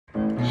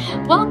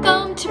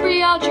Welcome to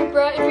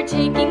pre-algebra if you're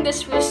taking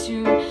this real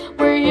soon.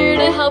 We're here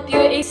to help you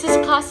ace this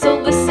class, so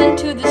listen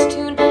to this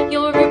tune.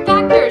 You'll review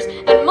factors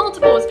and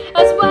multiples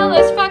as well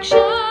as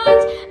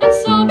fractions and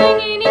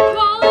solving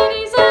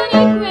inequalities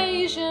and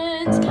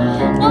equations.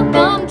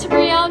 Welcome to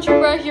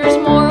pre-algebra, here's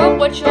more of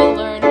what you'll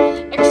learn.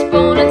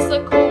 Exponents,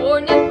 the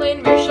coordinate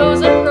plane,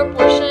 ratios and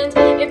proportions.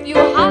 If you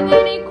have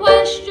any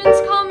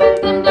questions,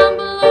 comment them down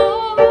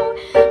below.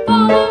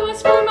 Follow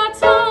us for math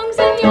songs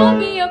and you'll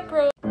be a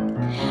pro.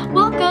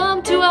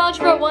 Welcome to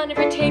Algebra 1 if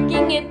you're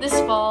taking it this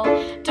fall.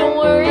 Don't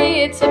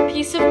worry, it's a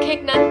piece of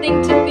cake,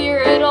 nothing to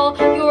fear at all.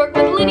 You work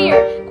with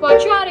linear,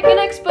 quadratic, and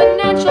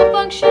exponential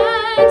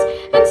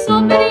functions and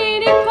solve many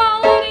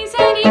inequalities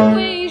and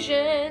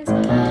equations.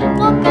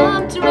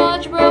 Welcome to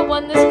Algebra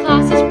 1, this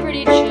class is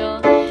pretty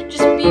chill.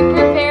 Just be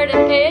prepared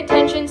and pay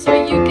attention so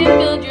you can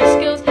build your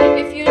skills.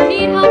 If you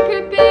need help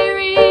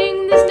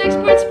preparing, this next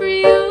part's for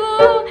you.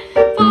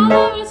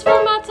 Follow us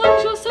for math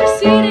songs, you'll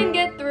succeed and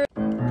get through.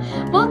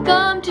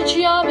 Welcome to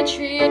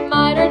geometry, it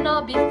might or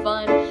not be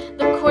fun.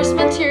 The course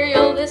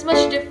material is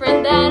much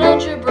different than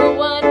Algebra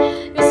 1.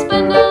 You'll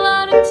spend a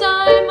lot of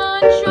time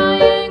on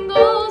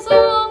triangles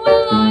along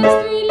with lines,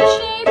 3D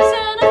shapes,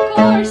 and of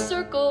course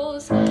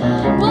circles.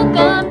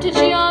 Welcome to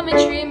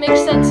geometry, make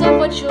sense of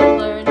what you'll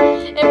learn.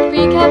 In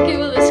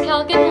pre-calculus,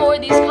 calc, and more,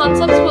 these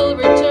concepts will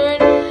return.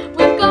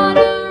 We've got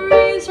a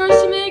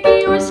resource to make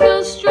your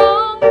skills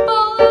strong.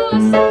 Follow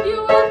us if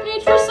you are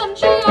page for some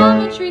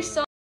geometry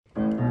songs.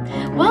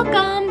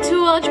 Welcome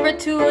to Algebra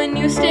 2, a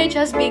new stage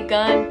has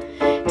begun.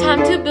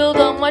 Time to build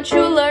on what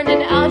you learned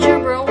in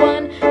Algebra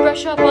 1.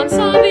 Brush up on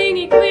solving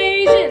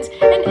equations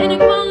and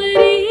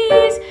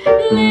inequalities.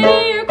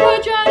 Linear,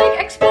 quadratic,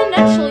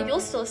 exponential, you'll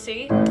still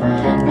see.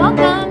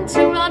 Welcome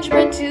to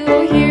Algebra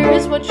 2, here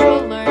is what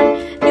you'll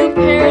learn. New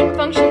parent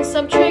functions,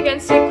 subtrig,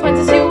 and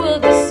sequences you will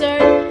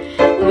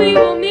discern. We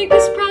will make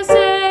this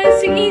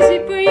process easy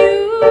for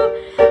you.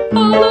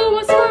 Follow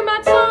us for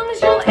math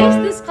songs, you'll ace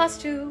this class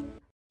too.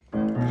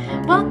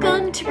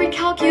 Welcome to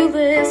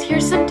pre-calculus,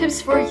 here's some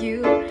tips for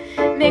you.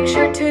 Make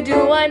sure to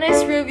do a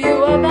nice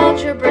review of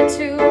Algebra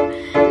 2.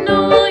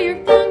 Know all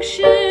your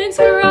functions,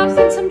 graphs,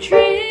 and some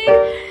trig.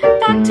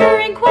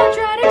 Factoring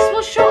quadratics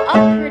will show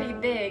up pretty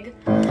big.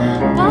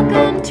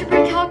 Welcome to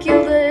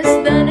pre-calculus,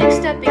 the next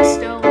stepping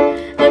stone.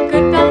 A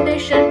good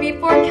foundation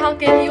before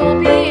calc and you'll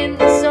be in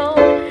the zone.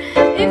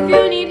 If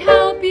you need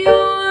help,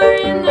 you're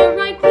in the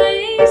right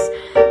place.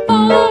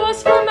 Follow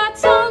us for math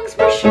songs,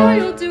 we're sure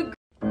you'll do good.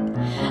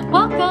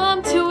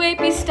 Welcome to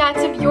AP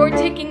Stats if you're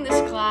taking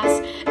this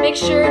class. Make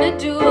sure to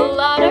do a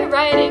lot of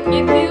writing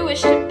if you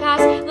wish to pass.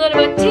 Learn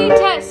about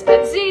t-tests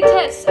and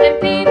z-tests and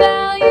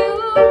p-value.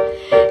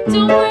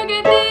 Don't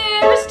forget the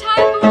errors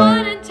type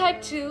 1 and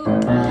type 2.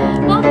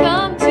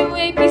 Welcome to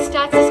AP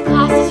Stats, this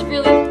class is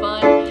really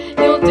fun.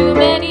 You'll do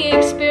many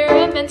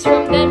experiments,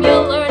 from them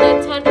you'll learn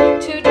a ton.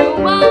 To do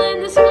well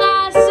in this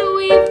class, so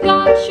we've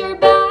got your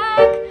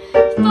back.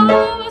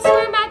 Follow us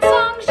for math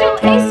songs, you'll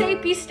ace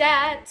AP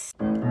Stats.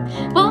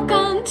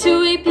 Welcome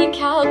to AP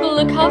Calc,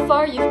 look how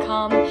far you've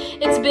come.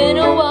 It's been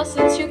a while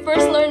since you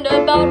first learned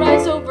about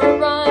rise over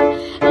run.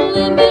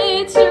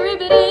 Limits,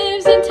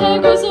 derivatives,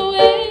 integrals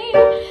away.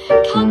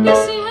 Calc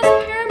BC has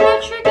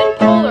parametric and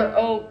polar,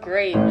 oh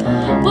great.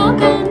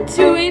 Welcome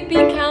to AP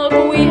Calc,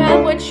 we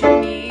have what you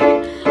need.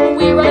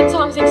 We write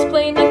songs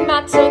explaining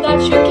math so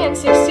that you can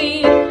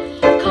succeed.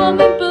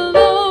 Comment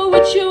below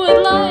what you would